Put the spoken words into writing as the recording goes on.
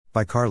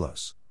By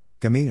Carlos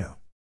Gamino.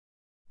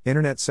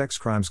 Internet sex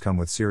crimes come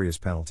with serious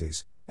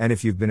penalties, and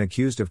if you've been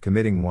accused of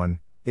committing one,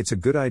 it's a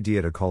good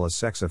idea to call a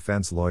sex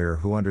offense lawyer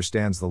who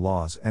understands the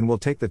laws and will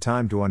take the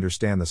time to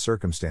understand the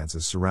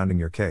circumstances surrounding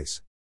your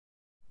case.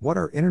 What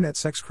are internet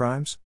sex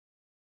crimes?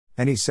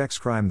 Any sex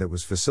crime that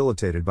was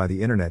facilitated by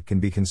the internet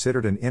can be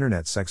considered an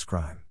internet sex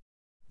crime.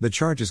 The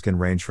charges can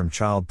range from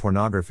child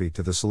pornography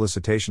to the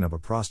solicitation of a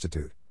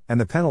prostitute,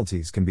 and the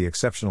penalties can be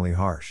exceptionally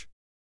harsh.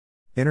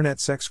 Internet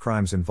sex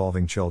crimes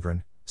involving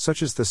children,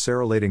 such as the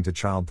relating to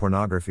child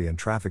pornography and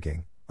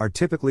trafficking, are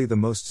typically the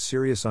most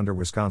serious under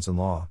Wisconsin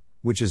law,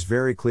 which is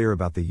very clear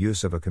about the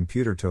use of a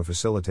computer to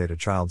facilitate a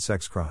child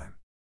sex crime.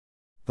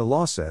 The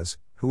law says,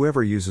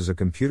 whoever uses a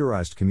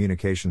computerized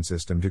communication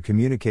system to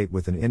communicate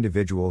with an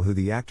individual who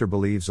the actor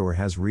believes or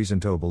has reason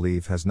to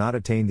believe has not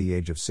attained the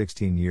age of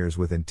 16 years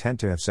with intent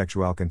to have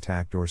sexual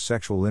contact or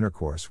sexual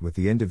intercourse with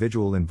the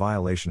individual in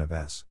violation of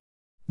S.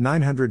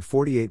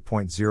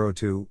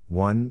 948.02,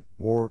 1,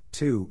 or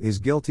 2 is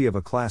guilty of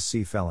a Class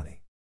C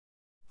felony.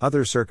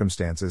 Other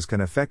circumstances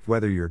can affect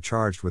whether you're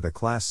charged with a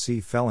Class C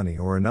felony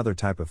or another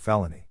type of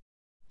felony.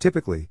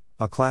 Typically,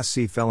 a Class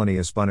C felony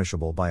is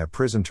punishable by a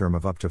prison term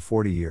of up to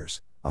 40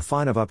 years, a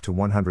fine of up to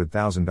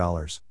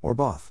 $100,000, or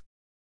both.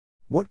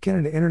 What can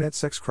an internet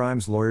sex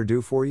crimes lawyer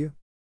do for you?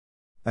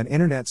 An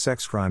internet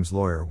sex crimes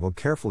lawyer will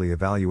carefully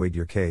evaluate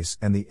your case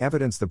and the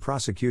evidence the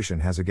prosecution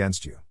has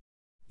against you.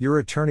 Your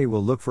attorney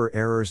will look for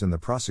errors in the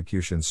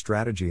prosecution's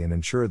strategy and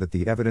ensure that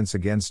the evidence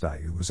against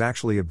you was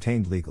actually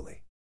obtained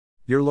legally.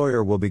 Your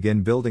lawyer will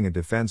begin building a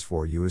defense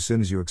for you as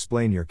soon as you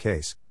explain your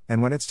case,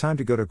 and when it's time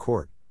to go to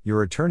court,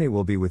 your attorney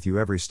will be with you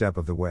every step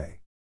of the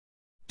way.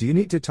 Do you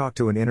need to talk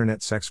to an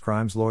internet sex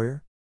crimes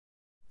lawyer?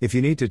 If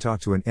you need to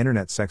talk to an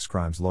internet sex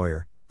crimes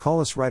lawyer,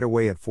 call us right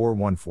away at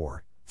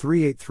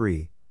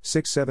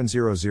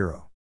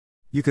 414-383-6700.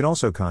 You can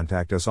also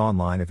contact us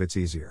online if it's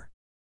easier.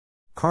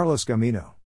 Carlos Gamino.